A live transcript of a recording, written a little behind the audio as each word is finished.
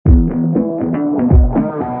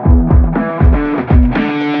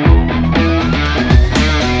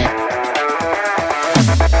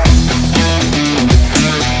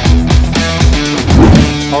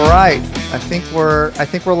I think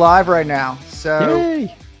we're live right now. So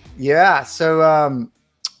Yay. yeah. So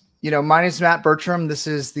my name is Matt Bertram. This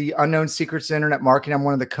is the Unknown Secrets of Internet Marketing. I'm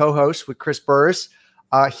one of the co-hosts with Chris Burris.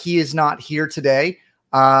 He is not here today,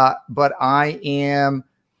 but I am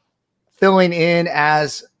filling in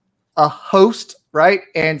as a host, right?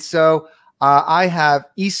 And so I have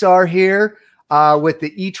Isar here with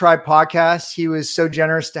the E-Tribe podcast. He was so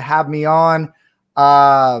generous to have me on.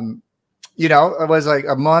 It was like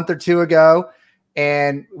a month or two ago,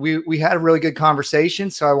 and we had a really good conversation.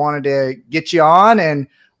 So I wanted to get you on and,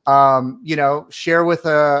 share with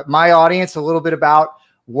my audience a little bit about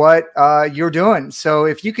what you're doing. So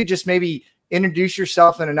if you could just maybe introduce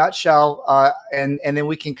yourself in a nutshell, and then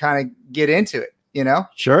we can kind of get into it,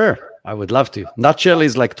 Sure. I would love to. Nutshell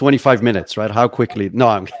is like 25 minutes, right? How quickly? No,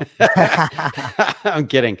 I'm I'm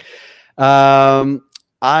kidding.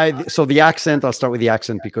 So the accent, I'll start with the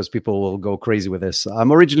accent because people will go crazy with this.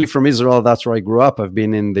 I'm originally from Israel. That's where I grew up. I've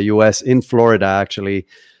been in the US, in Florida, actually,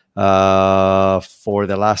 for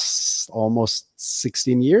the last almost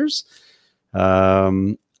 16 years.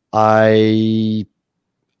 I'm a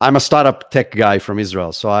startup tech guy from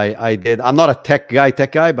Israel. So I'm not a tech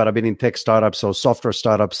guy, but I've been in tech startups, so software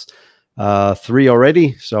startups, 3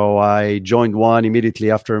 already. So I joined one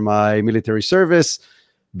immediately after my military service.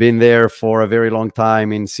 Been there for a very long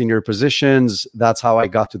time in senior positions. That's how I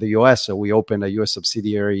got to the US. So we opened a US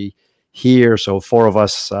subsidiary here. So 4 of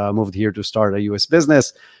us moved here to start a US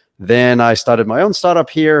business. Then I started my own startup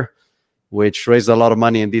here, which raised a lot of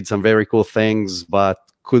money and did some very cool things, but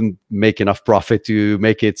couldn't make enough profit to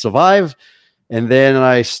make it survive. And then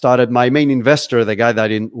I started my main investor, the guy that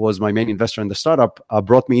was my main investor in the startup,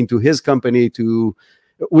 brought me into his company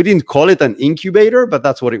we didn't call it an incubator, but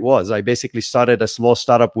that's what it was. I basically started a small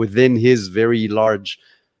startup within his very large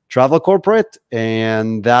travel corporate,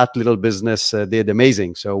 and that little business did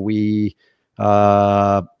amazing. So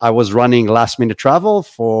I was running last minute travel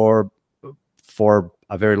for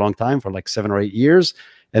a very long time, for like 7 or 8 years.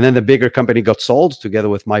 And then the bigger company got sold together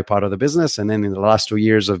with my part of the business. And then in the last 2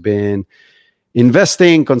 years, I've been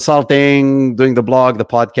investing, consulting, doing the blog, the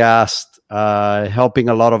podcast, helping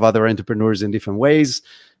a lot of other entrepreneurs in different ways.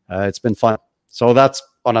 It's been fun. So that's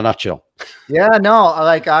on a nutshell. Yeah, no,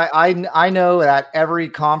 like I know that every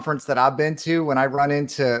conference that I've been to, when I run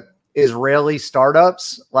into Israeli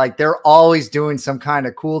startups, like they're always doing some kind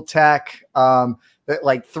of cool tech,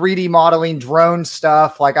 like 3D modeling, drone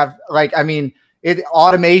stuff.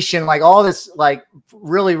 Automation, like all this, like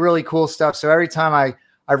really, really cool stuff. So every time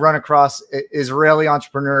I run across Israeli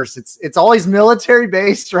entrepreneurs, it's always military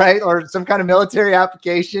based, right? Or some kind of military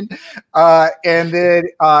application. And then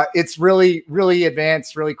it's really, really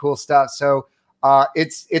advanced, really cool stuff. So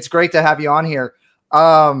it's great to have you on here.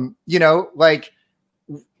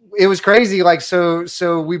 It was crazy. Like,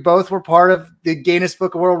 so we both were part of the Guinness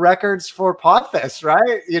Book of World Records for Podfest,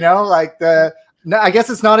 right? I guess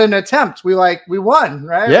it's not an attempt. We won,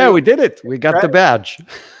 right? Yeah, we did it. We got the badge.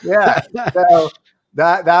 Yeah. So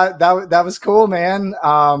that was cool, man.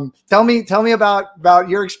 Tell me about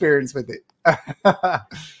your experience with it.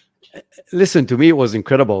 Listen, to me, it was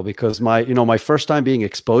incredible because my first time being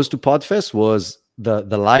exposed to Podfest was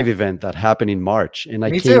the live event that happened in March. And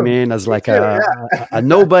I came in as like a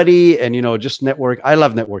nobody and, just network. I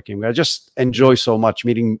love networking. I just enjoy so much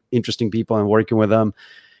meeting interesting people and working with them.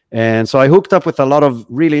 And so I hooked up with a lot of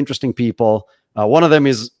really interesting people. One of them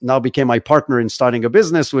now became my partner in starting a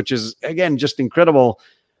business, which is, again, just incredible.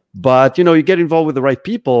 But, you get involved with the right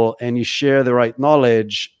people and you share the right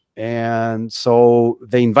knowledge. And so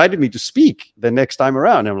they invited me to speak the next time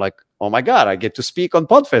around. And I'm like, oh my God, I get to speak on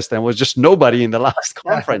Podfest. And it was just nobody in the last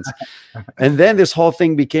conference. And then this whole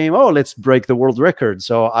thing became, let's break the world record.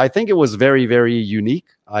 So I think it was very, very unique.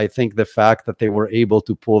 I think the fact that they were able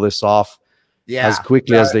to pull this off as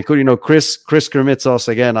quickly as they could. Chris Kermitzos,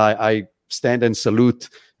 again, I stand and salute,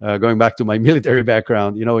 going back to my military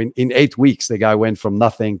background. In 8 weeks, the guy went from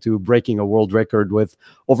nothing to breaking a world record with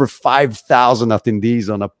over 5,000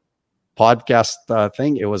 attendees on a podcast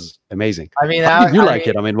thing. It was amazing. I mean, how did you like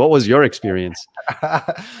it? I mean, what was your experience?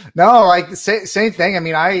 No, like same thing. I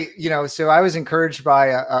mean, so I was encouraged by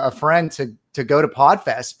a friend to go to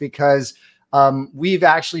Podfest because we've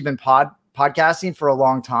actually been podcasting for a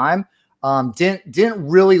long time. Didn't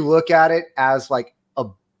really look at it as like a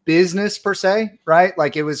business per se, right?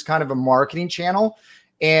 Like it was kind of a marketing channel.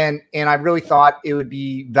 And I really thought it would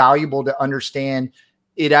be valuable to understand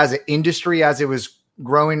it as an industry as it was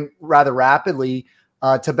growing rather rapidly,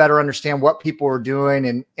 to better understand what people were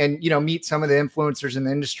doing and meet some of the influencers in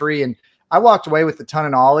the industry. And I walked away with a ton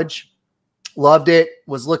of knowledge, loved it,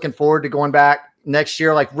 was looking forward to going back next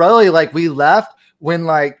year. Like really, like we left when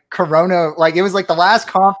like Corona, like it was like the last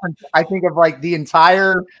conference I think of like the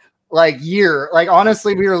entire like year. Like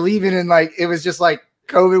honestly, we were leaving and like it was just like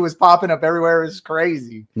COVID was popping up everywhere. It was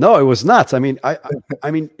crazy. No, it was nuts. I mean,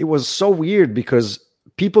 I mean, it was so weird because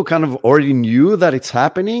people kind of already knew that it's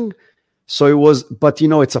happening. So it was, but you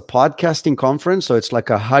know, it's a podcasting conference, so it's like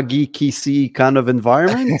a huggy, kissy kind of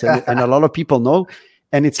environment, and a lot of people know.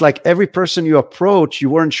 And it's like every person you approach, you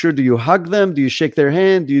weren't sure, do you hug them? Do you shake their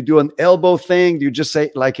hand? Do you do an elbow thing? Do you just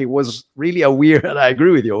say, like, it was really a weird, and I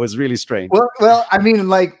agree with you, it was really strange. Well, I mean,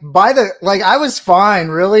 like I was fine,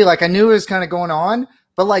 really. Like I knew it was kind of going on,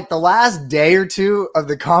 but like the last day or two of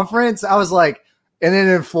the conference, I was like, and then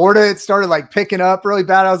in Florida, it started like picking up really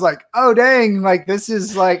bad. I was like, oh, dang, like this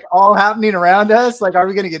is like all happening around us. Like, are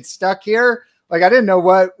we going to get stuck here? Like, I didn't know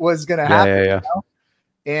what was going to happen. Yeah. You know?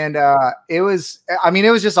 And it was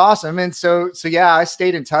just awesome. And so yeah, I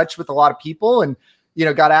stayed in touch with a lot of people and, you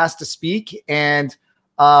know, got asked to speak and,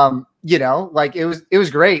 you know, like it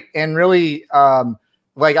was great. And really,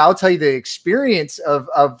 like, I'll tell you the experience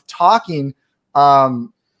of talking,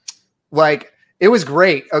 like it was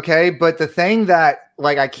great. Okay. But the thing that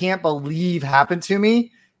like, I can't believe happened to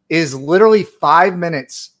me is literally 5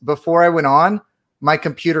 minutes before I went on, my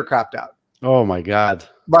computer crapped out. Oh my God.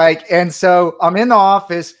 Like, and so I'm in the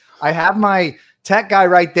office. I have my tech guy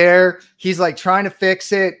right there. He's like trying to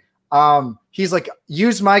fix it. He's like,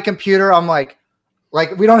 use my computer. I'm like,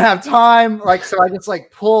 we don't have time. Like, so I just like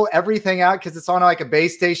pull everything out because it's on like a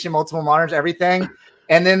base station, multiple monitors, everything.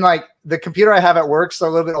 And then like the computer I have at work, so a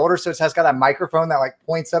little bit older, so it has got that microphone that like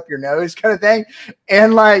points up your nose kind of thing.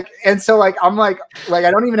 And like, and so like, I'm like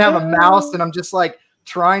I don't even have a mouse and I'm just like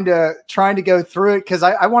trying to go through it because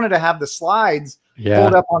I wanted to have the slides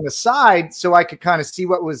pulled up on the side so I could kind of see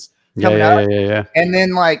what was coming out. Yeah. And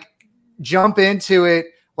then like jump into it.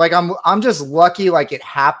 Like I'm just lucky like it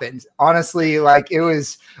happened. Honestly, like it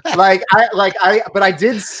was like but I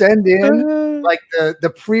did send in like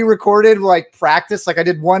the pre-recorded like practice. Like I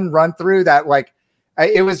did one run through that like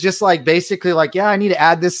it was just like basically like, yeah, I need to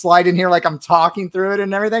add this slide in here. Like I'm talking through it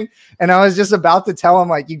and everything. And I was just about to tell him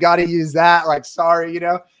like, you got to use that. Like, sorry, you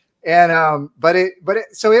know? And, but it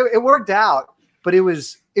worked out, but it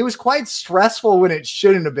was quite stressful when it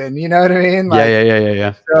shouldn't have been, you know what I mean? Like,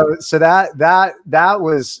 Yeah. So that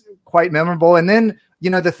was quite memorable. And then, you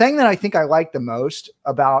know, the thing that I think I liked the most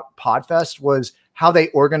about Podfest was how they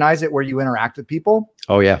organize it where you interact with people.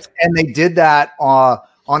 Oh yeah. And they did that,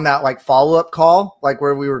 on that like follow-up call, like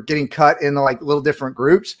where we were getting cut in the like little different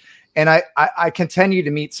groups. And I continue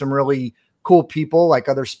to meet some really cool people, like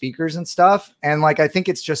other speakers and stuff. And like, I think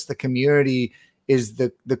it's just the community is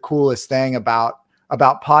the coolest thing about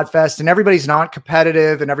Podfest, and everybody's not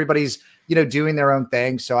competitive and everybody's, you know, doing their own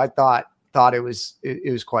thing. So I thought it was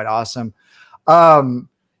quite awesome.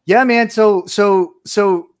 Yeah, man. So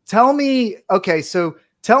tell me, okay. So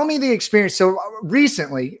tell me the experience. So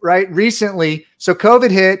recently, so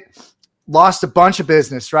COVID hit, lost a bunch of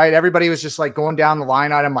business, right? Everybody was just like going down the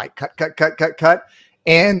line item, like cut.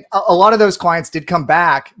 And a lot of those clients did come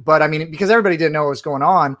back, but I mean, because everybody didn't know what was going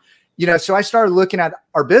on, you know, so I started looking at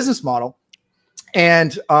our business model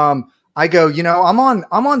and, I go, you know, I'm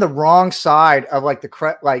on the wrong side of like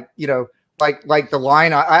you know, like the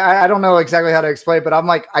line. I don't know exactly how to explain it, but I'm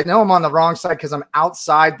like, I know I'm on the wrong side because I'm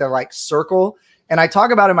outside the like circle. And I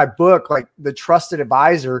talk about in my book, like the trusted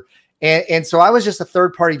advisor. And so I was just a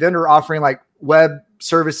third party vendor offering like web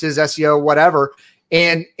services, SEO, whatever.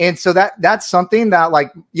 And so that's something that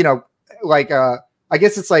like, you know, like, I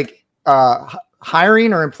guess it's like,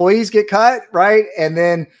 hiring or employees get cut. Right. And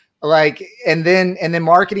then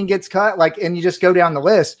marketing gets cut, like, and you just go down the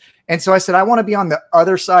list. And so I said, I want to be on the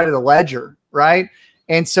other side of the ledger. Right.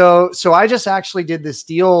 And so I just actually did this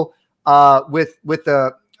deal, with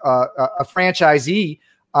a franchisee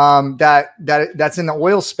that's in the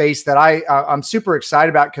oil space that I'm super excited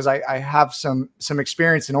about because I have some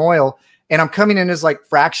experience in oil, and I'm coming in as like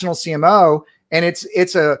fractional CMO, and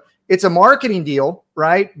it's a marketing deal,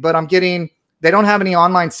 right? But they don't have any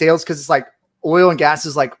online sales because it's like oil and gas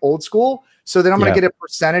is like old school. So then I'm going to get a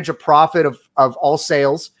percentage of profit of all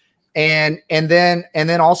sales. And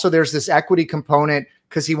then also there's this equity component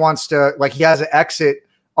because he wants to, like, he has an exit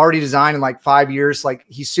already designed in like 5 years. Like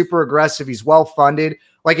he's super aggressive. He's well funded.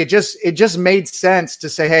 Like it just made sense to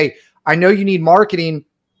say, hey, I know you need marketing,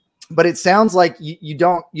 but it sounds like you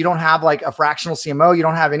don't have like a fractional CMO. You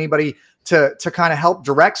don't have anybody to kind of help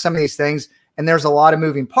direct some of these things. And there's a lot of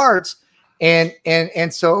moving parts. And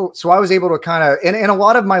so I was able to kind of, and a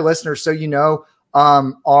lot of my listeners, so, you know,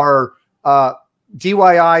 are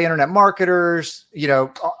DIY internet marketers, you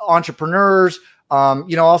know, entrepreneurs,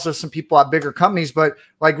 Also some people at bigger companies, but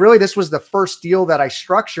like really this was the first deal that I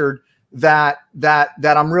structured that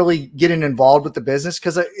I'm really getting involved with the business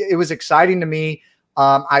because it was exciting to me.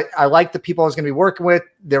 I liked the people I was going to be working with.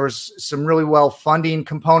 There was some really well funding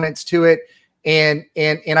components to it. And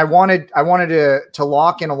I wanted to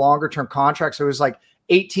lock in a longer term contract. So it was like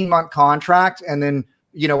 18-month contract and then,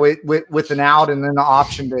 with an out and then the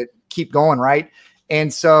option to keep going. Right.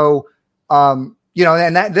 And so, and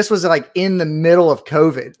this was like in the middle of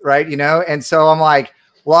COVID. Right. And so I'm like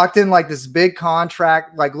locked in like this big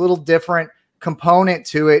contract, like little different component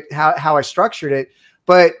to it, how I structured it.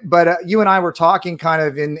 But you and I were talking kind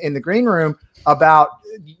of in the green room about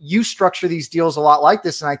you structure these deals a lot like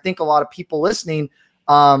this. And I think a lot of people listening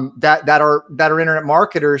that are internet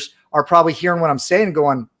marketers are probably hearing what I'm saying and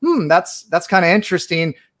going, that's kind of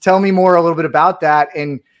interesting. Tell me more a little bit about that.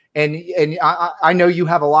 And I know you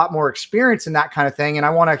have a lot more experience in that kind of thing. And I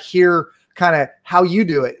want to hear kind of how you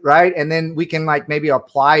do it. Right. And then we can like maybe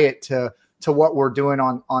apply it to what we're doing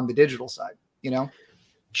on the digital side,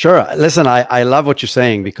 Sure. Listen, I love what you're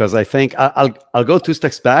saying because I think I'll go 2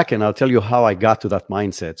 steps back and I'll tell you how I got to that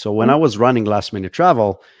mindset. So when I was running Last Minute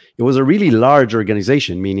Travel, it was a really large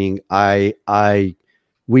organization, meaning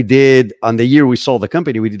we did, on the year we sold the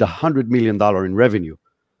company, we did $100 million in revenue.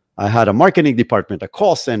 I had a marketing department, a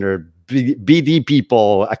call center, BD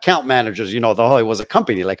people, account managers, it was a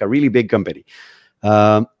company, like a really big company.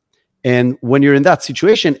 And when you're in that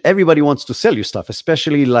situation, everybody wants to sell you stuff,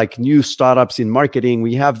 especially like new startups in marketing.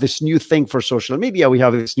 We have this new thing for social media. We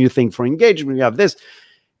have this new thing for engagement. We have this.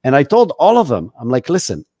 And I told all of them, I'm like,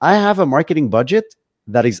 listen, I have a marketing budget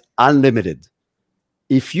that is unlimited.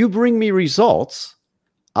 If you bring me results,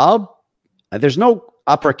 there's no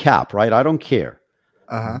upper cap, right? I don't care.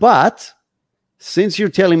 But since you're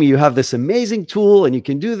telling me you have this amazing tool and you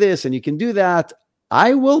can do this and you can do that,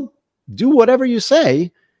 I will do whatever you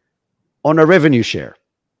say on a revenue share.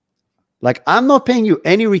 Like, I'm not paying you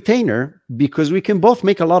any retainer because we can both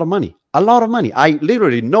make a lot of money. I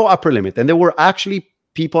literally no upper limit. And there were actually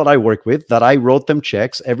people that I work with that I wrote them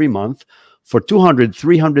checks every month for $200,000,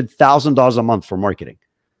 $300,000 a month for marketing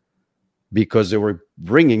because they were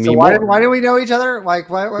bringing me more. Why do we know each other? Like,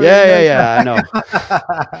 why I know.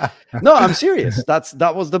 No, I'm serious.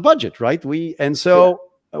 That was the budget, right?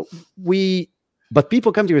 But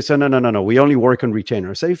people come to you and say, no, we only work on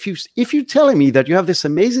retainer. So if you're telling me that you have this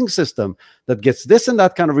amazing system that gets this and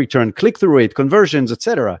that kind of return, click-through rate, conversions,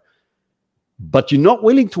 etc., but you're not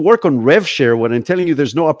willing to work on rev share when I'm telling you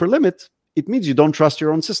there's no upper limit, it means you don't trust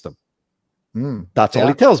your own system. That's all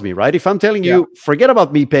it tells me, right? If I'm telling you, forget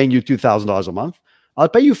about me paying you $2,000 a month, I'll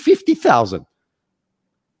pay you $50,000.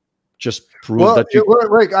 Just prove that you...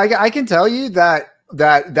 Look, I can tell you that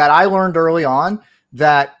I learned early on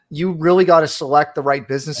that you really got to select the right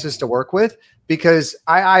businesses to work with, because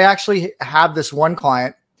I actually have this one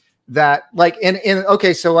client that like,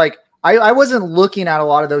 so like I wasn't looking at a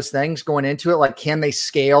lot of those things going into it. Like, can they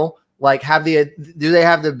scale? Like, do they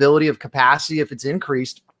have the ability of capacity if it's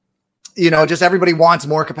increased? Just everybody wants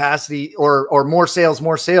more capacity or more sales,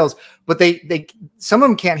 but they some of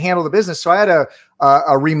them can't handle the business. So I had a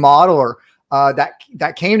remodeler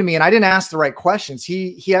that came to me, and I didn't ask the right questions.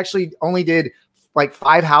 He actually only did like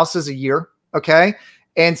 5 houses a year. Okay.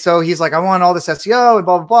 And so he's like, I want all this SEO and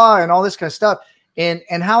blah, blah, blah, and all this kind of stuff. And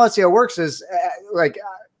how SEO works is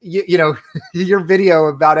your video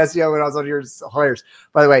about SEO when I was on yours is hilarious,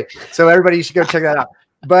 by the way. So everybody, you should go check that out.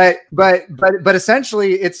 But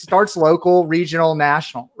essentially it starts local, regional,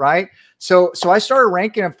 national, right? So I started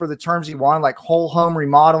ranking him for the terms he wanted, like whole home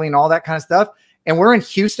remodeling, all that kind of stuff. And we're in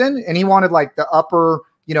Houston, and he wanted like the upper,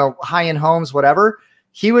 high-end homes, whatever.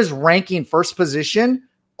 He was ranking first position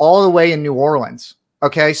all the way in New Orleans.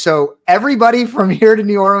 Okay. So everybody from here to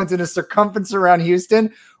New Orleans and a circumference around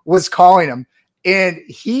Houston was calling him. And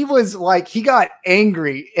he was like, he got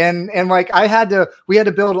angry. And like, we had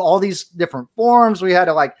to build all these different forms. We had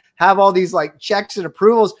to like have all these like checks and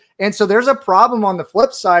approvals. And so there's a problem on the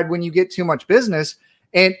flip side when you get too much business.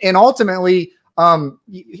 And ultimately,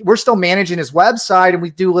 we're still managing his website and we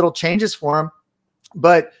do little changes for him.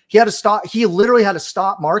 But he literally had to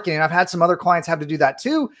stop marketing. And I've had some other clients have to do that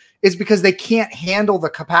too, is because they can't handle the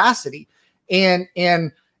capacity. And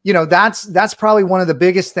that's probably one of the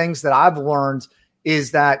biggest things that I've learned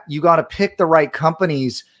is that you got to pick the right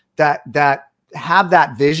companies that have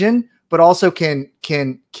that vision, but also can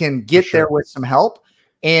get there with some help.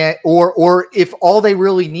 And, or if all they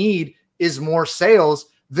really need is more sales,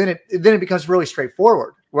 then it becomes really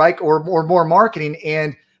straightforward, right? Or more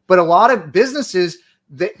marketing. But a lot of businesses,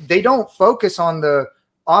 they don't focus on the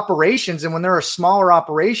operations. And when they're a smaller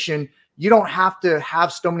operation, you don't have to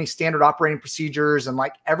have so many standard operating procedures and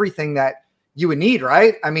like everything that you would need,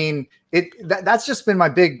 right? I mean, that's just been my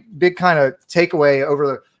big kind of takeaway over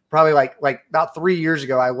the probably like about 3 years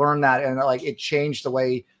ago. I learned that, and like it changed the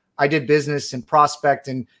way I did business and prospect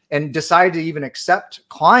and decided to even accept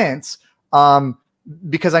clients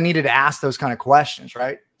because I needed to ask those kind of questions,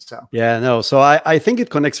 right? So yeah, no. So I think it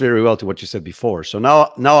connects very well to what you said before. So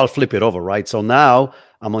now I'll flip it over, right? So now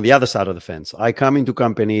I'm on the other side of the fence. I come into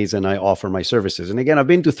companies and I offer my services. And again, I've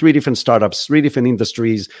been to 3 different startups, 3 different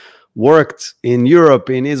industries, worked in Europe,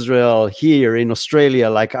 in Israel, here in Australia.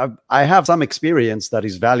 Like I have some experience that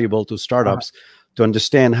is valuable to startups to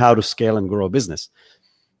understand how to scale and grow a business.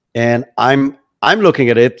 And I'm looking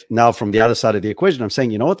at it now from the other side of the equation. I'm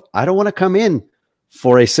saying, you know what? I don't want to come in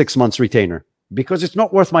for a 6 months retainer because it's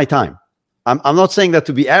not worth my time. I'm not saying that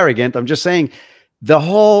to be arrogant. I'm just saying the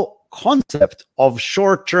whole concept of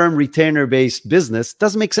short-term retainer-based business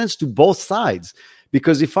doesn't make sense to both sides.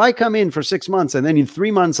 Because if I come in for 6 months and then in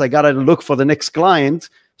 3 months I got to look for the next client,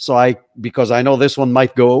 because I know this one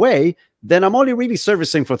might go away, then I'm only really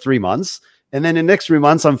servicing for 3 months. And then in the next 3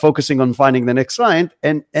 months, I'm focusing on finding the next client,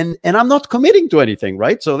 and I'm not committing to anything,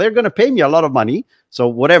 right? So they're going to pay me a lot of money. So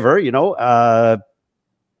whatever, $5,000,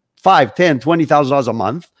 $10,000, $20,000 a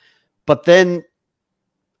month. But then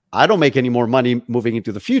I don't make any more money moving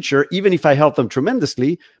into the future, even if I help them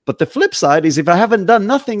tremendously. But the flip side is if I haven't done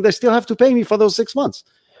nothing, they still have to pay me for those 6 months.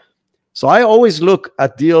 So I always look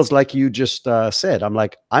at deals like you just said. I'm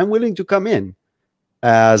like, I'm willing to come in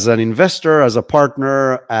as an investor, as a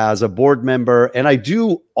partner, as a board member. And I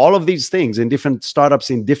do all of these things in different startups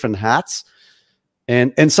in different hats.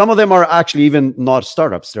 And some of them are actually even not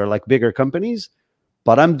startups. They're like bigger companies.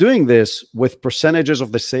 But I'm doing this with percentages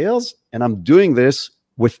of the sales, and I'm doing this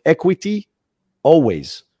with equity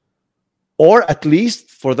always. Or at least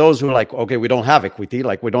for those who are like, okay, we don't have equity,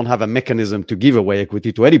 like we don't have a mechanism to give away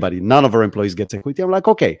equity to anybody. None of our employees gets equity. I'm like,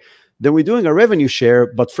 okay, then we're doing a revenue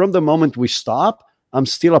share, but from the moment we stop, I'm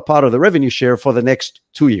still a part of the revenue share for the next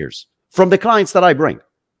 2 years from the clients that I bring,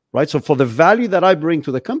 right? So for the value that I bring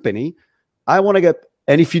to the company, I want to get,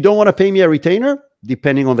 and if you don't want to pay me a retainer,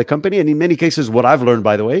 depending on the company, and in many cases, what I've learned,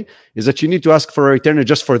 by the way, is that you need to ask for a retainer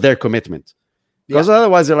just for their commitment. Because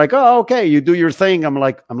otherwise they're like, oh, okay, you do your thing. I'm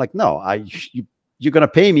like, no, you're gonna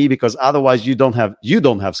pay me because otherwise you don't have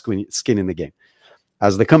skin in the game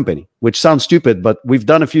as the company, which sounds stupid, but we've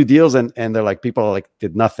done a few deals and they're like, people are like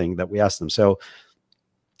did nothing that we asked them. So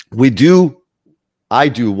I do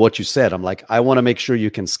what you said. I'm like, I want to make sure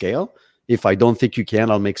you can scale. If I don't think you can,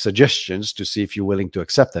 I'll make suggestions to see if you're willing to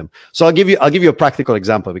accept them. So I'll give you a practical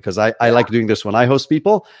example because I like doing this when I host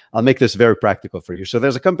people. I'll make this very practical for you. So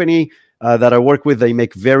there's a company that I work with. They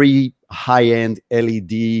make very high-end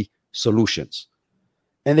LED solutions.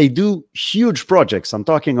 And they do huge projects. I'm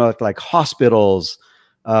talking about like hospitals,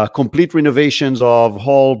 complete renovations of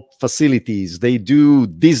whole facilities. They do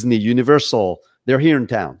Disney, Universal. They're here in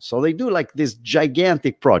town. So they do like these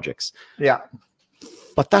gigantic projects. Yeah.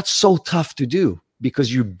 But that's so tough to do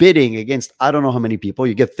because you're bidding against, I don't know how many people.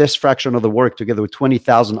 You get this fraction of the work together with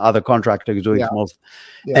 20,000 other contractors doing most.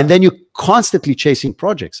 Yeah. And then you're constantly chasing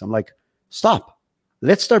projects. I'm like, stop.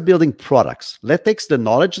 Let's start building products. Let's take the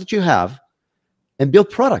knowledge that you have and build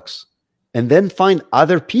products. And then find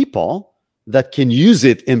other people that can use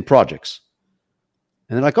it in projects.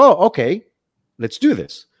 And they're like, oh, okay, let's do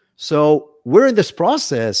this. So we're in this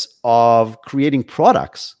process of creating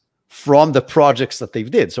products from the projects that they've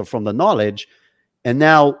did. So from the knowledge and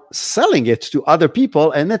now selling it to other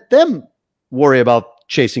people and let them worry about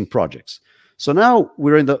chasing projects. So now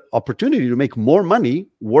we're in the opportunity to make more money,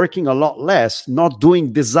 working a lot less, not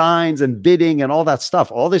doing designs and bidding and all that stuff.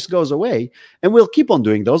 All this goes away and we'll keep on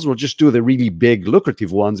doing those. We'll just do the really big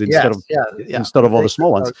lucrative ones instead of all the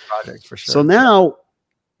small ones. Projects, for sure. So now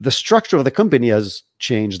the structure of the company has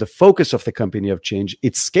changed. The focus of the company have changed.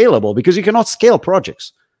 It's scalable because you cannot scale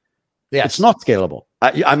projects. Yeah, it's not scalable.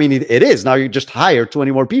 I mean, it is. Now you just hire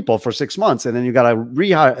 20 more people for 6 months and then you got to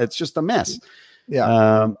rehire. It's just a mess.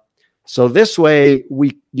 Yeah. So this way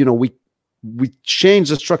we change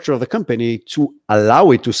the structure of the company to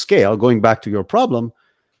allow it to scale, going back to your problem.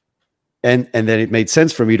 And then it made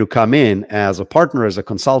sense for me to come in as a partner, as a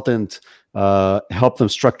consultant, help them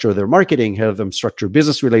structure their marketing, help them structure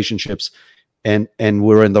business relationships. And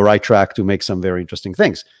we're in the right track to make some very interesting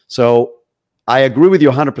things. So I agree with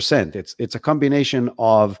you 100%. It's a combination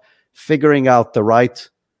of figuring out the right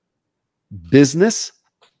business,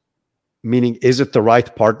 meaning is it the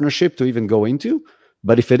right partnership to even go into?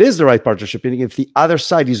 But if it is the right partnership, meaning if the other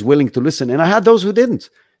side is willing to listen, and I had those who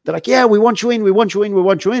didn't. They're like, yeah, we want you in, we want you in, we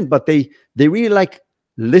want you in. But they really like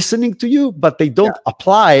listening to you, but they don't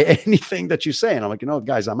apply anything that you say. And I'm like,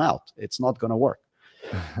 guys, I'm out. It's not going to work.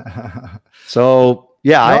 So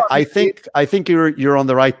yeah, No, I think you're on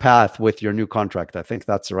the right path with your new contract. I think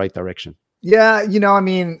that's the right direction. Yeah, I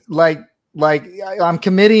mean, like I'm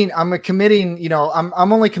committing, I'm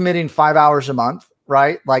only committing 5 hours a month,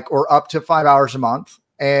 right? Like, or up to 5 hours a month.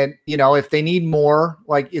 And, if they need more,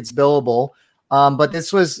 like, it's billable. But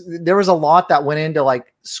there was a lot that went into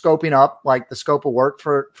like scoping up, like the scope of work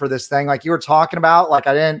for this thing. Like you were talking about, like,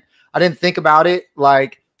 I didn't think about it.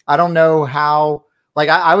 Like, I don't know how, like,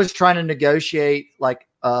 I was trying to negotiate like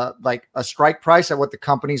a strike price at what the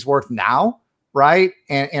company's worth now. Right.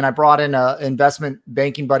 And I brought in a investment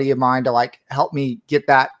banking buddy of mine to like help me get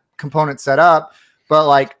that component set up. But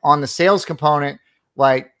like on the sales component,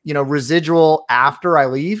 like, residual after I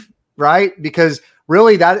leave. Right. Because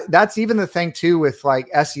really that's even the thing too with like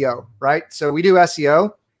SEO. Right. So we do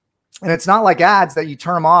SEO and it's not like ads that you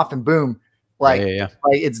turn them off and boom, like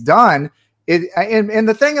it's done. And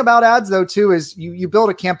the thing about ads though too is you build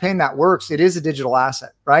a campaign that works. It is a digital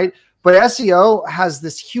asset. Right. But SEO has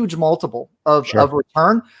this huge multiple of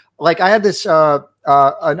return. Like I had this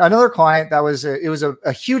another client that was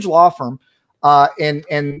a huge law firm, and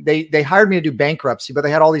they hired me to do bankruptcy, but they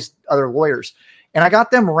had all these other lawyers, and I got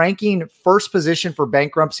them ranking first position for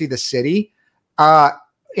bankruptcy the city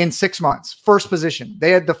in 6 months. First position.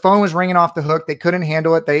 The phone was ringing off the hook. They couldn't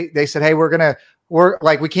handle it. They said, "Hey, we're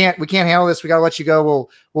like we can't handle this. We got to let you go.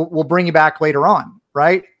 We'll bring you back later on."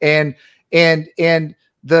 Right. And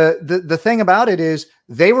the thing about it is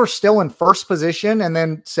they were still in first position and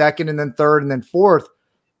then second and then third and then fourth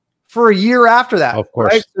for a year after that. Of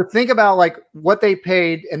course. Right? So think about like what they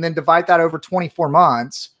paid and then divide that over 24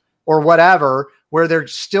 months or whatever, where they're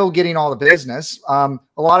still getting all the business. A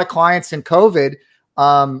lot of clients in COVID,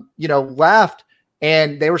 left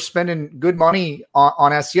and they were spending good money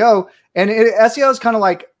on SEO, and SEO is kind of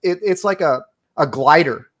like, it's like a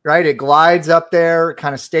glider, right? It glides up there, it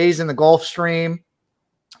kind of stays in the Gulf Stream,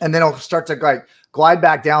 and then it'll start to glide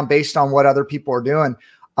back down based on what other people are doing.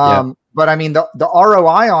 But I mean, the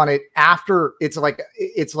ROI on it after it's like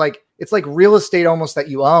real estate almost that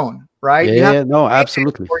you own, right? Yeah, no,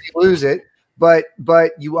 absolutely. Or you lose it, but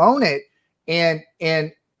you own it.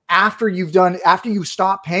 And after you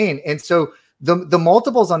stop paying. And so the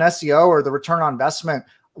multiples on SEO or the return on investment,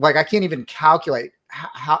 like I can't even calculate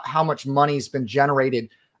how much money's been generated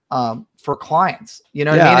for clients, what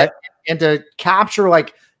I mean? And to capture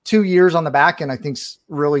like 2 years on the back end, I think's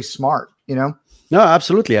really smart, No,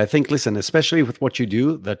 absolutely. I think, listen, especially with what you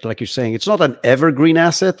do, that like you're saying, it's not an evergreen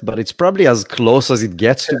asset, but it's probably as close as it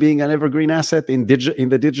gets to being an evergreen asset in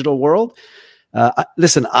the digital world.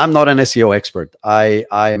 Listen, I'm not an SEO expert. I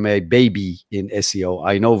am a baby in SEO.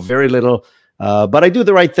 I know very little, but I do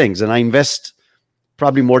the right things and I invest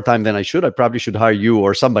probably more time than I should. I probably should hire you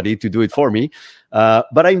or somebody to do it for me.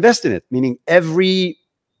 But I invest in it, meaning every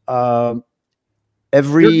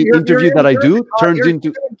interview that I do turns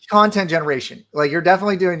into content generation. Like you're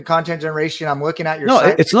definitely doing content generation. I'm looking at your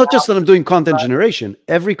site. It's not just that I'm doing content generation.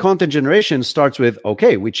 Every content generation starts with,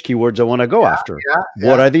 okay, which keywords I want to go after?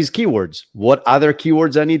 What are these keywords? What other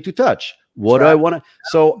keywords I need to touch? What do I want to?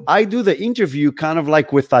 So I do the interview kind of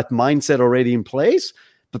like with that mindset already in place.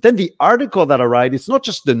 But then the article that I write, it's not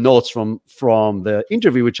just the notes from the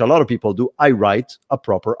interview, which a lot of people do. I write a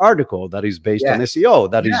proper article that is based on SEO,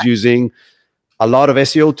 that is using a lot of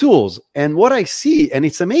SEO tools. And what I see, and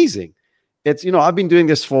it's amazing, it's, I've been doing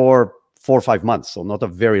this for 4 or 5 months, so not a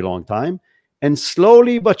very long time. And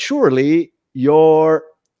slowly but surely, your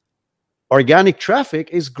organic traffic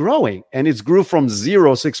is growing. And it's grew from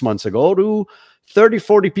 0 6 months ago to 30,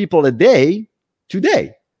 40 people a day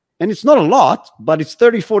today. And it's not a lot, but it's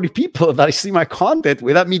 30, 40 people that I see my content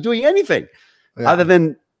without me doing anything other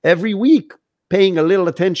than every week paying a little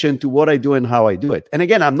attention to what I do and how I do it. And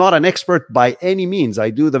again, I'm not an expert by any means.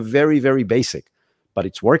 I do the very, very basic, but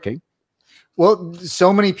it's working. Well,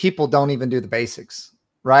 so many people don't even do the basics,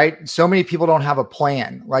 right? So many people don't have a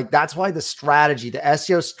plan. Like that's why the strategy, the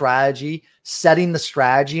SEO strategy, setting the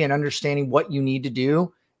strategy and understanding what you need to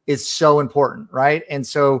do is so important, right? And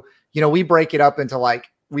so, we break it up into like,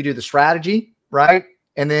 we do the strategy, right?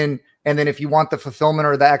 And then if you want the fulfillment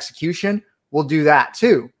or the execution, we'll do that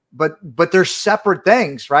too. But they're separate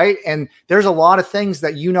things, right? And there's a lot of things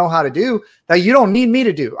that you know how to do that you don't need me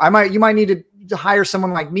to do. You might need to hire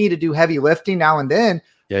someone like me to do heavy lifting now and then.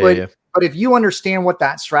 But if you understand what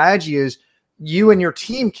that strategy is, you and your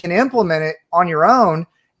team can implement it on your own,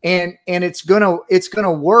 and it's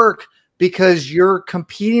gonna work because you're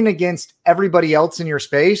competing against everybody else in your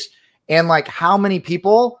space. And like how many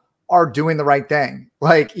people are doing the right thing?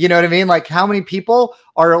 Like, you know what I mean? Like how many people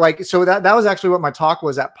are like, so that was actually what my talk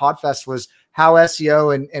was at Podfest, was how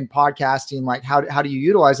SEO and podcasting, like how do you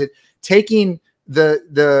utilize it? Taking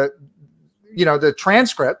the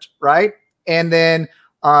transcript, right? And then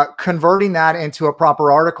converting that into a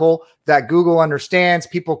proper article that Google understands,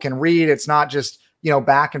 people can read. It's not just,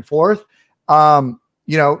 back and forth.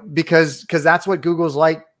 Because that's what Google's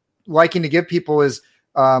liking to give people is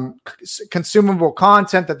consumable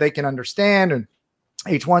content that they can understand, and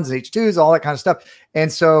H1s, H2s, all that kind of stuff.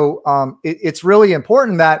 And so it's really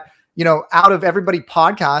important that, out of everybody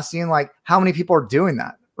podcasting, like how many people are doing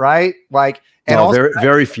that, right? Like, and no, also very,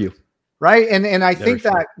 very few. Right. And I think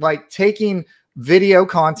that like taking video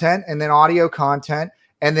content and then audio content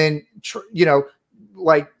and then,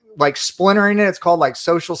 like splintering it, it's called like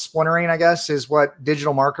social splintering, I guess is what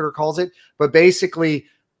digital marketer calls it. But basically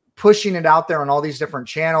pushing it out there on all these different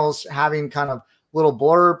channels, having kind of little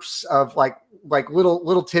blurbs of like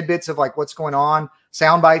little tidbits of like what's going on,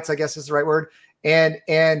 sound bites, I guess is the right word. And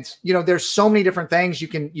there's so many different things you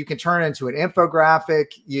can turn into an infographic,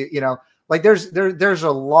 like there's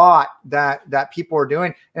a lot that people are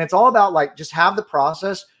doing, and it's all about like just have the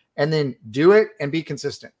process and then do it and be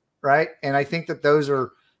consistent. Right. And I think that those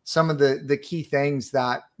are some of the key things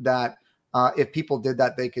that if people did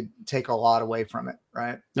that, they could take a lot away from it.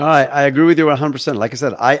 Right. No, I agree with you 100%. Like I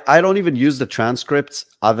said, I don't even use the transcripts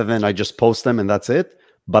other than I just post them and that's it.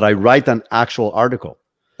 But I write an actual article.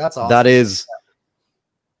 That's awesome. That is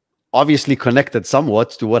obviously connected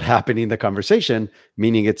somewhat to what happened in the conversation,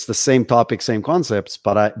 meaning it's the same topic, same concepts,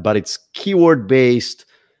 but it's keyword based,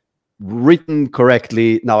 written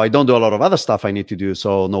correctly. Now I don't do a lot of other stuff I need to do.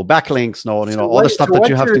 So no backlinks, no, all the stuff that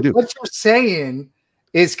you have to do. What you're saying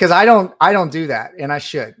is, because I don't do that, and I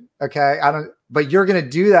should. Okay. But you're going to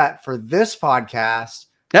do that for this podcast.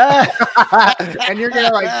 And you're going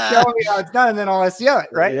to like show me how it's done, and then I'll SEO it.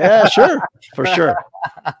 Right. Yeah, sure. For sure.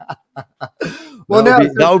 Well,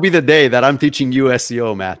 that would be the day that I'm teaching you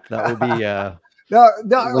SEO, Matt. That would be no,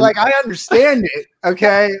 like I understand it.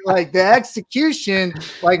 Okay. Like the execution,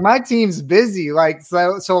 like my team's busy. Like,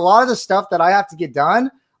 so a lot of the stuff that I have to get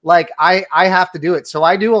done, like I have to do it. So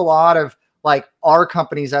I do a lot of like our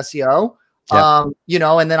company's SEO, and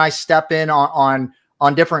then I step in on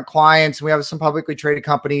different clients. We have some publicly traded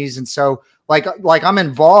companies. And so like I'm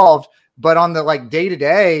involved, but on the like day to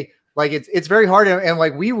day, like it's very hard. And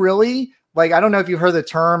like, we really, like, I don't know if you heard the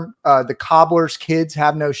term, the cobbler's kids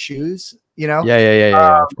have no shoes,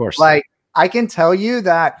 Yeah. Of course. Like I can tell you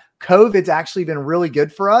that COVID's actually been really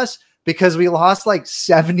good for us because we lost like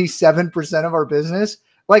 77% of our business.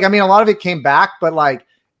 Like, I mean, a lot of it came back, but like,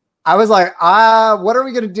 I was like, what are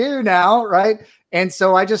we going to do now? Right. And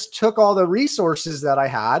so I just took all the resources that I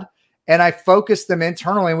had and I focused them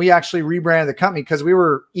internally. And we actually rebranded the company because we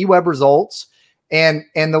were eWeb Results, and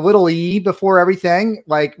the little E before everything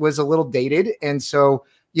like was a little dated. And so,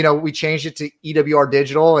 we changed it to EWR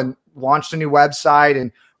Digital and launched a new website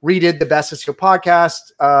and redid the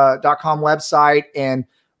bestseopodcast.com website. And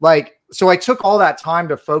like, so I took all that time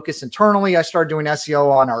to focus internally. I started doing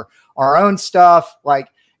SEO on our own stuff. Like,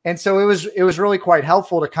 and so it was really quite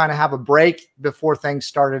helpful to kind of have a break before things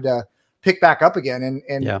started to pick back up again.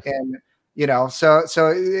 And so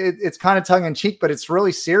it's kind of tongue in cheek, but it's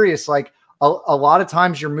really serious. Like a lot of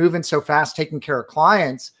times you're moving so fast, taking care of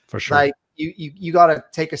clients. For sure. Like you got to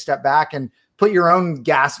take a step back and put your own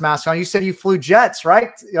gas mask on. You said you flew jets, right?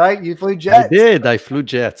 Right? You flew jets. I did. I flew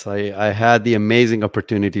jets. I had the amazing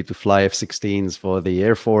opportunity to fly F-16s for the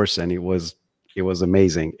Air Force, and it was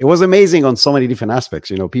amazing. It was amazing on so many different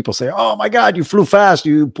aspects. People say, "Oh my God, you flew fast,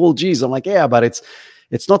 you pulled G's." I'm like, yeah, but it's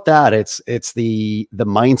not that. It's the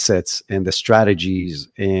mindsets and the strategies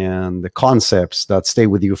and the concepts that stay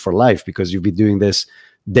with you for life because you've been doing this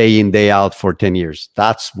day in, day out for 10 years.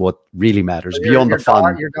 That's what really matters beyond the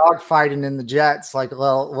fun. Your dog fighting in the jets, like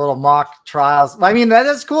little mock trials. I mean, that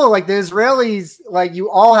is cool. Like the Israelis, like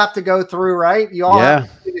you all have to go through, right? You all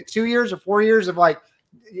have to do 2 years or 4 years of like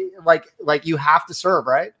you have to serve,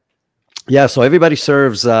 right? Yeah. So everybody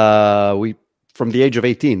serves. We from the age of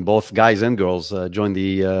 18, both guys and girls join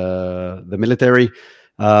the military.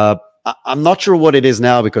 I'm not sure what it is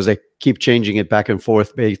now because they keep changing it back and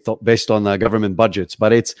forth based on government budgets,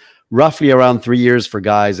 but it's roughly around 3 years for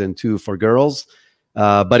guys and 2 for girls.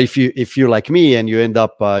 But if you're like me and you end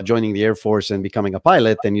up joining the Air Force and becoming a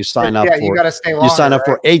pilot, then you sign up. You got to stay longer. You sign up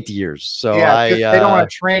for 8 years. So they don't want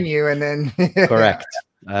to train you, and then correct.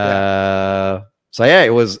 So yeah, it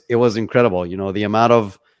was incredible. The amount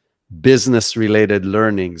of business related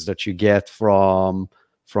learnings that you get from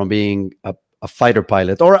being a fighter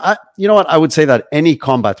pilot, or you know what, I would say that any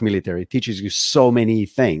combat military teaches you so many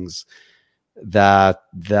things that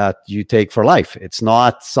you take for life. It's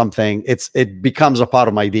not something, it becomes a part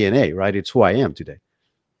of my DNA, right? It's who I am today.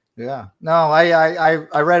 Yeah, no,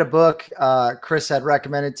 I read a book Chris had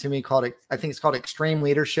recommended to me called, I think it's called Extreme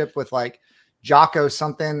Leadership, with like Jocko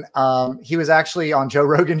something. He was actually on Joe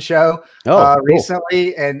Rogan's show cool.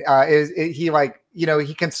 recently, and he like, you know,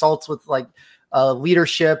 he consults with like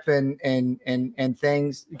leadership and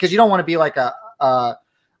things, because you don't want to be like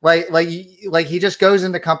like he just goes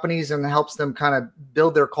into companies and helps them kind of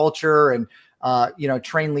build their culture and you know,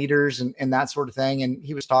 train leaders and that sort of thing. And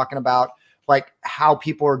he was talking about like how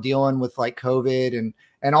people are dealing with like COVID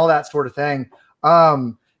and all that sort of thing.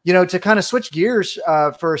 You know, to kind of switch gears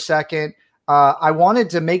for a second, I wanted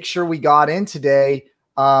to make sure we got in today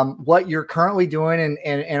what you're currently doing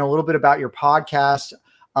and a little bit about your podcast.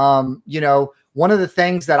 You know, one of the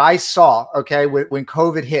things that I saw, okay, when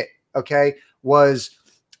COVID hit, okay, was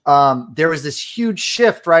there was this huge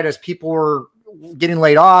shift, right, as people were getting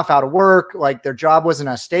laid off, out of work, like their job wasn't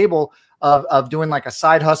as stable, of doing like a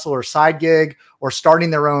side hustle or side gig or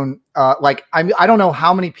starting their own. Like I don't know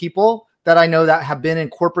how many people that I know that have been in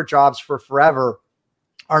corporate jobs for forever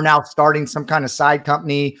are now starting some kind of side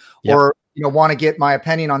company, yep. or, you know, want to get my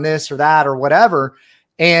opinion on this or that or whatever.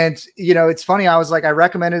 And, you know, it's funny. I was like, I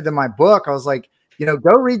recommended them my book. I was like, you know,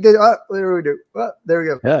 go read the, there we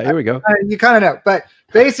go. Yeah, here we go. You kind of know, but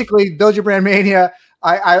basically Build Your Brand Mania.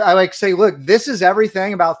 I like say, look, this is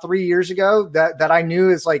everything about 3 years ago that I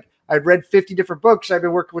knew. Is like, I'd read 50 different books. I've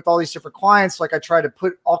been working with all these different clients. Like I try to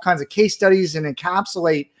put all kinds of case studies and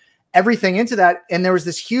encapsulate everything into that. And there was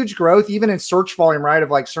this huge growth, even in search volume, right, of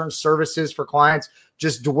like certain services for clients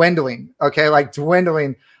just dwindling. Okay. Like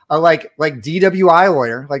dwindling, like DWI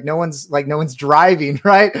lawyer, like no one's driving,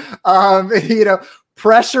 right? You know,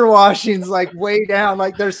 pressure washing's like way down.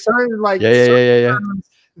 Like there's certain like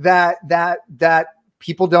that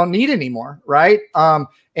people don't need anymore. Right.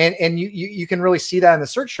 And you can really see that in the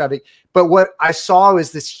search traffic. But what I saw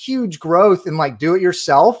is this huge growth in like do it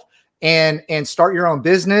yourself and start your own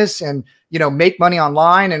business and, you know, make money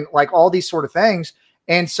online and like all these sort of things.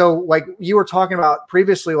 And so like you were talking about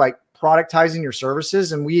previously, like productizing your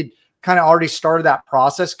services, and we'd kind of already started that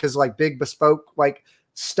process, because like big bespoke like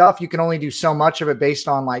stuff, you can only do so much of it based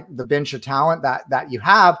on like the bench of talent that you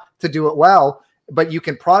have to do it well. But you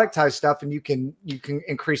can productize stuff and you can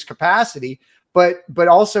increase capacity, but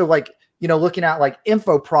also like, you know, looking at like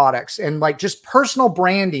info products and like just personal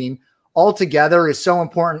branding altogether is so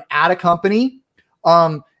important at a company.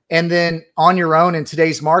 And then on your own in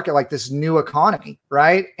today's market, like this new economy.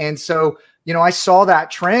 Right. And so, you know, I saw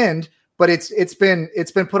that trend, but it's been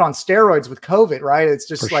put on steroids with COVID, right? It's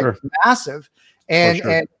just for like sure. Massive.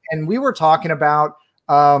 And we were talking about,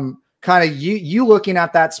 kind of you looking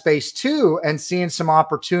at that space too, and seeing some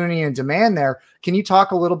opportunity and demand there. Can you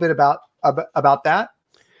talk a little bit about that?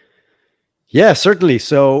 Yeah, certainly.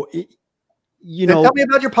 So, you know, tell me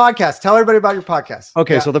about your podcast. Tell everybody about your podcast.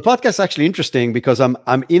 Okay. Yeah. So the podcast is actually interesting because I'm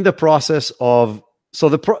in the process of, so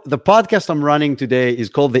the podcast I'm running today is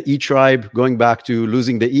called the E Tribe, going back to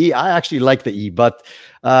losing the E. I actually like the E, but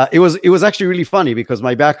it was actually really funny because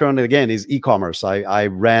my background again is e-commerce. I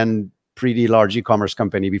ran pretty large e-commerce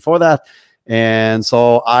company before that. And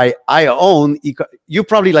so I own, you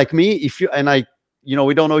probably like me, if you, and I, you know,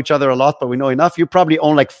 we don't know each other a lot, but we know enough. You probably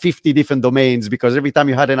own like 50 different domains, because every time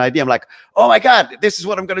you had an idea, I'm like, oh my God, this is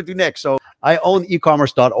what I'm going to do next. So I own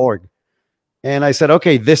ecommerce.org. And I said,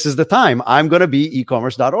 okay, this is the time. I'm going to be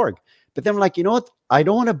ecommerce.org. But then I'm like, you know what? I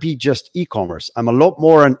don't want to be just e-commerce. I'm a lot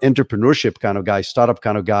more an entrepreneurship kind of guy, startup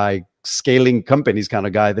kind of guy, scaling companies kind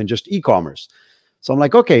of guy than just e-commerce. So I'm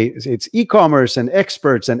like, okay, it's e-commerce and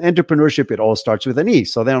experts and entrepreneurship. It all starts with an E.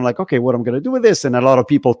 So then I'm like, okay, what I'm going to do with this? And a lot of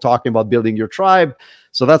people talking about building your tribe.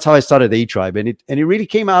 So that's how I started the E Tribe. And it really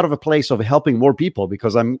came out of a place of helping more people,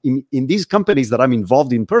 because I'm in these companies that I'm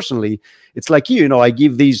involved in personally. It's like, you know, I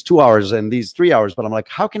give these 2 hours and these 3 hours, but I'm like,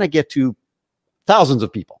 how can I get to thousands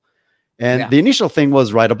of people? And the initial thing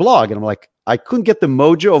was write a blog. And I'm like, I couldn't get the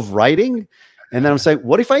mojo of writing. And then I'm saying,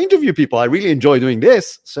 what if I interview people? I really enjoy doing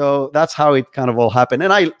this. So that's how it kind of all happened.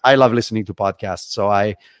 And I love listening to podcasts.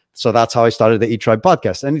 So that's how I started the E Tribe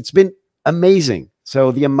podcast. And it's been amazing.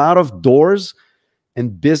 So the amount of doors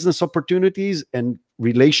and business opportunities and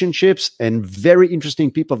relationships and very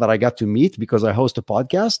interesting people that I got to meet because I host a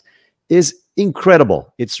podcast is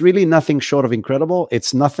incredible. It's really nothing short of incredible.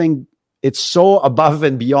 It's so above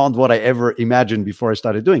and beyond what I ever imagined before I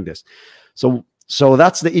started doing this. So So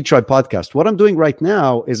that's the E-Tribe podcast. What I'm doing right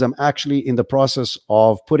now is I'm actually in the process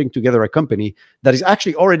of putting together a company that is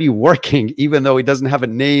actually already working, even though it doesn't have a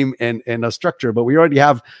name and a structure, but we already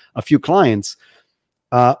have a few clients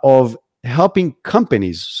of helping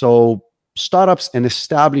companies. So startups and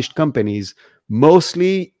established companies,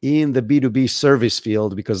 mostly in the B2B service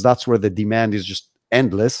field, because that's where the demand is just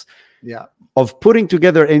endless. Yeah. Of putting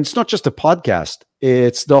together, and it's not just a podcast,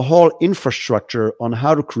 it's the whole infrastructure on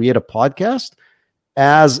how to create a podcast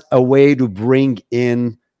as a way to bring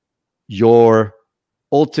in your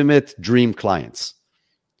ultimate dream clients.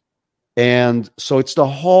 And so it's the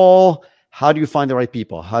whole, how do you find the right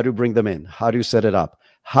people? How do you bring them in? How do you set it up?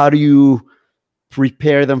 How do you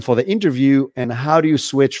prepare them for the interview? And how do you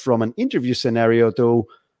switch from an interview scenario to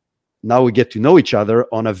now we get to know each other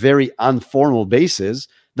on a very informal basis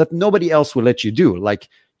that nobody else will let you do? Like,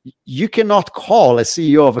 you cannot call a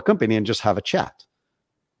CEO of a company and just have a chat.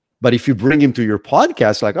 But if you bring him to your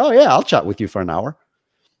podcast, like, oh yeah, I'll chat with you for an hour.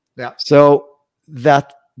 Yeah. So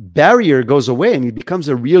that barrier goes away and it becomes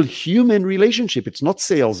a real human relationship. It's not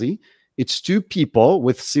salesy. It's two people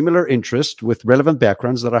with similar interests, with relevant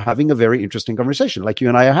backgrounds that are having a very interesting conversation like you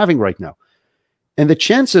and I are having right now. And the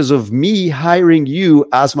chances of me hiring you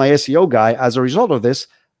as my SEO guy as a result of this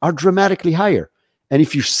are dramatically higher. And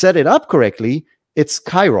if you set it up correctly, it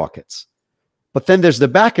skyrockets. But then there's the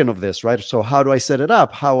back end of this, right? So how do I set it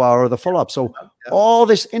up? How are the follow-up? So all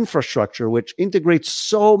this infrastructure, which integrates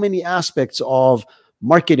so many aspects of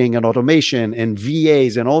marketing and automation and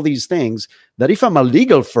VAs and all these things, that if I'm a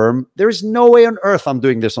legal firm, there is no way on earth I'm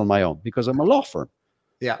doing this on my own because I'm a law firm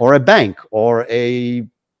or a bank or a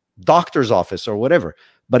doctor's office or whatever.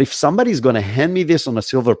 But if somebody's going to hand me this on a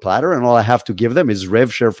silver platter and all I have to give them is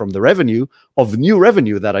rev share from the revenue of new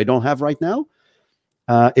revenue that I don't have right now,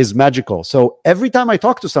 is magical. So every time I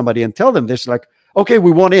talk to somebody and tell them this, like, okay,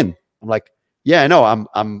 we want in. I'm like, yeah, I know,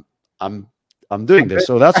 I'm doing this.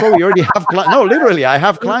 So that's why we already have clients. No, literally, I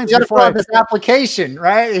have clients before this application,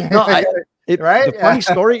 right? No, right. The funny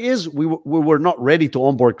story is we were not ready to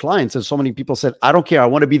onboard clients, and so many people said, I don't care, I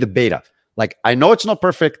want to be the beta. Like, I know it's not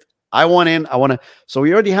perfect. I want in. I want to. So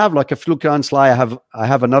we already have like a few clients. I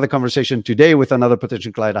have another conversation today with another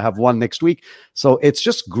potential client. I have one next week. So it's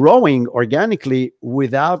just growing organically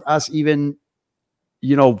without us even,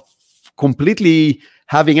 completely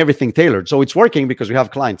having everything tailored. So it's working because we have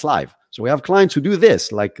clients live. So we have clients who do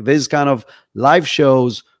this, like this kind of live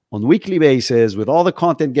shows on weekly basis with all the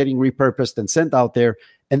content getting repurposed and sent out there,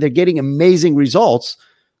 and they're getting amazing results.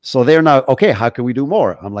 So they're now, okay, how can we do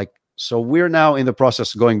more? I'm like, so we're now in the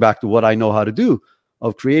process of going back to what I know how to do,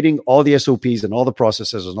 of creating all the SOPs and all the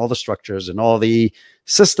processes and all the structures and all the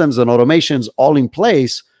systems and automations all in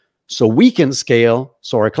place so we can scale,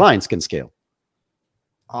 so our clients can scale.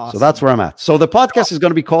 Awesome. So that's where I'm at. So the podcast is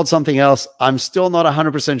going to be called something else. I'm still not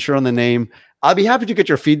 100% sure on the name. I'll be happy to get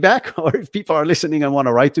your feedback, or if people are listening and want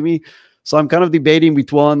to write to me. So I'm kind of debating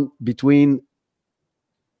between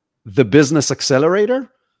the Business Accelerator.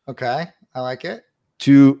 Okay, I like it.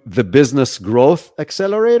 To the Business Growth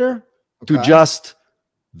Accelerator, to just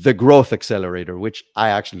the Growth Accelerator, which I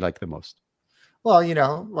actually like the most. Well,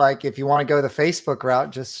 like if you want to go the Facebook route,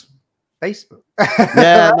 just Facebook.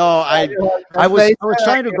 Yeah, no, I was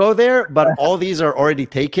trying to go there, but all these are already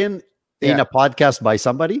taken in a podcast by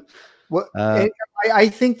somebody. Well, I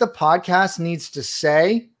think the podcast needs to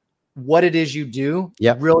say what it is you do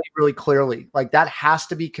really, really clearly. Like, that has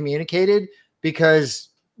to be communicated, because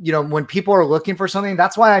when people are looking for something,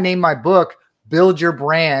 that's why I named my book Build Your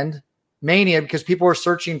Brand Mania, because people are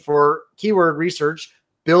searching for keyword research,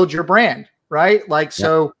 build your brand, right? Like,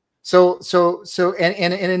 so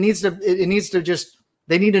it needs to just,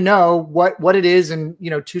 they need to know what it is in,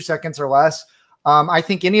 2 seconds or less. I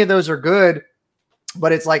think any of those are good,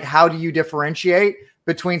 but it's like, how do you differentiate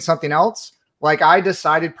between something else? Like, I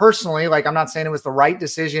decided personally, like, I'm not saying it was the right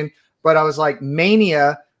decision, but I was like,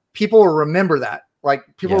 Mania, people will remember that. Like,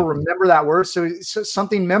 people remember that word. So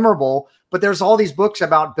something memorable, but there's all these books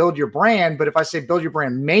about build your brand. But if I say build your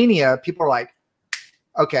brand Mania, people are like,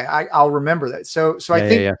 okay, I'll remember that. So I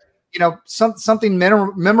think, something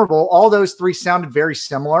memorable, all those three sounded very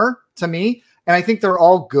similar to me. And I think they're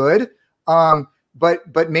all good.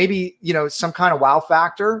 But maybe, some kind of wow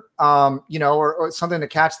factor, or something to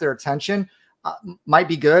catch their attention might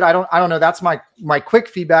be good. I don't know. That's my quick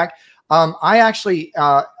feedback. I actually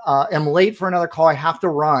am late for another call. I have to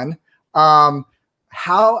run. How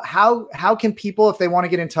can people, if they want to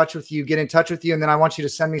get in touch with you, get in touch with you? And then I want you to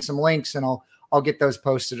send me some links, and I'll get those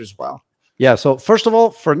posted as well. Yeah. So first of all,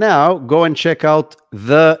 for now, go and check out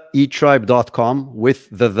theetribe.com with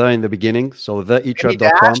the in the beginning. So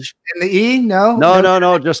theetribe.com. And the E? No.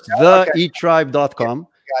 No. Just theetribe.com.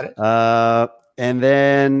 Got it. And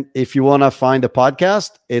then if you want to find a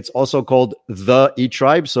podcast, it's also called The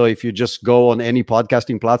E-Tribe. So if you just go on any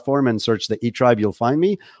podcasting platform and search The E-Tribe, you'll find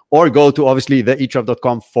me. Or go to obviously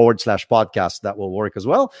theetribe.com/podcast. That will work as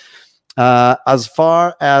well. As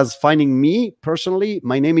far as finding me personally,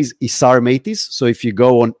 my name is Isar Meitis. So if you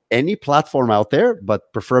go on any platform out there,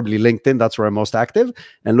 but preferably LinkedIn, that's where I'm most active,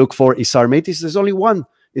 and look for Isar Meitis, there's only one.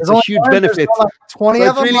 It's a huge benefit. 20 so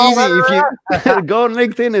of them. It's really easy. If you go on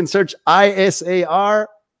LinkedIn and search ISAR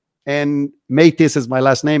and Meitis is my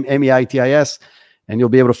last name, Meitis, and you'll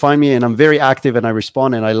be able to find me. And I'm very active and I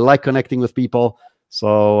respond and I like connecting with people.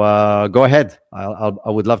 So go ahead. I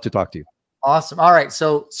would love to talk to you. Awesome. All right.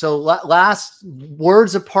 So last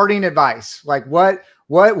words of parting advice. Like what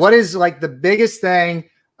is like the biggest thing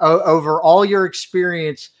over all your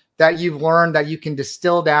experience that you've learned that you can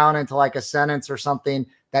distill down into like a sentence or something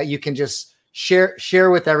that you can just share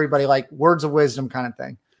with everybody, like words of wisdom kind of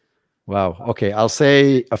thing? Wow. Okay. I'll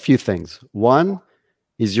say a few things. One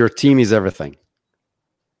is your team is everything.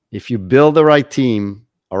 If you build the right team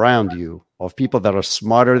around you of people that are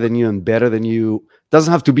smarter than you and better than you,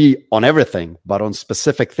 doesn't have to be on everything, but on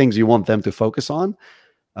specific things you want them to focus on,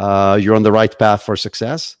 you're on the right path for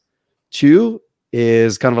success. Two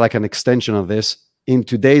is kind of like an extension of this. In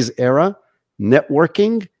today's era,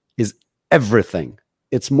 networking is everything.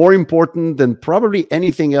 It's more important than probably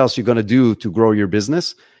anything else you're going to do to grow your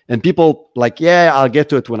business. And people like, yeah, I'll get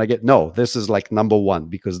to it when I get. No, this is like number one,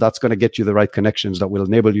 because that's going to get you the right connections that will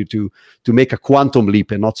enable you to make a quantum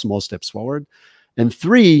leap and not small steps forward. And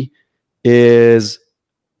three is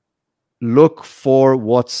look for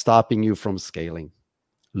what's stopping you from scaling.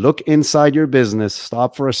 Look inside your business,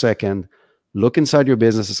 stop for a second, look inside your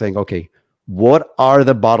business and saying, okay, what are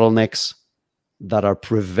the bottlenecks that are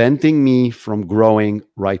preventing me from growing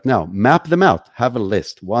right now? Map them out. Have a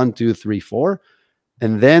list, 1, 2, 3, 4,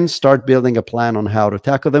 and then start building a plan on how to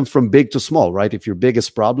tackle them from big to small, right? If your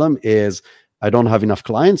biggest problem is, I don't have enough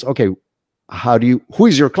clients, okay, who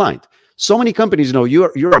is your client? So many companies know you're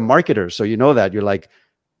a marketer, so you know that. You're like,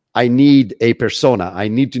 I need a persona. I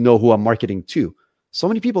need to know who I'm marketing to. So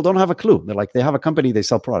many people don't have a clue. They're like, they have a company, they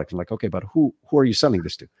sell products. I'm like, okay, but who are you selling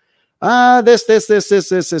this to? This,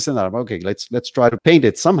 and that. Okay, let's try to paint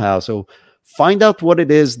it somehow. So find out what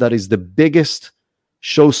it is that is the biggest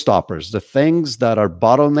showstoppers, the things that are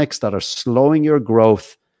bottlenecks that are slowing your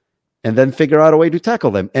growth, and then figure out a way to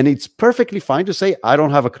tackle them. And it's perfectly fine to say, I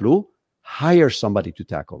don't have a clue. Hire somebody to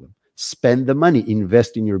tackle them. Spend the money,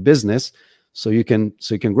 invest in your business so you can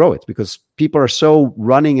grow it, because people are so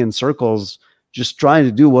running in circles, just trying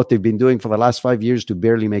to do what they've been doing for the last 5 years to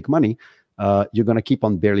barely make money. You're going to keep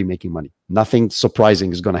on barely making money. Nothing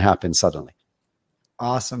surprising is going to happen suddenly.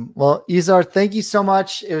 Awesome. Well, Isar, thank you so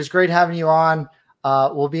much. It was great having you on.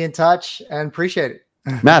 We'll be in touch and appreciate it.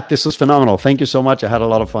 Matt, this was phenomenal. Thank you so much. I had a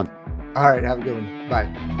lot of fun. All right. Have a good one. Bye.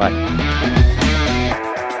 Bye.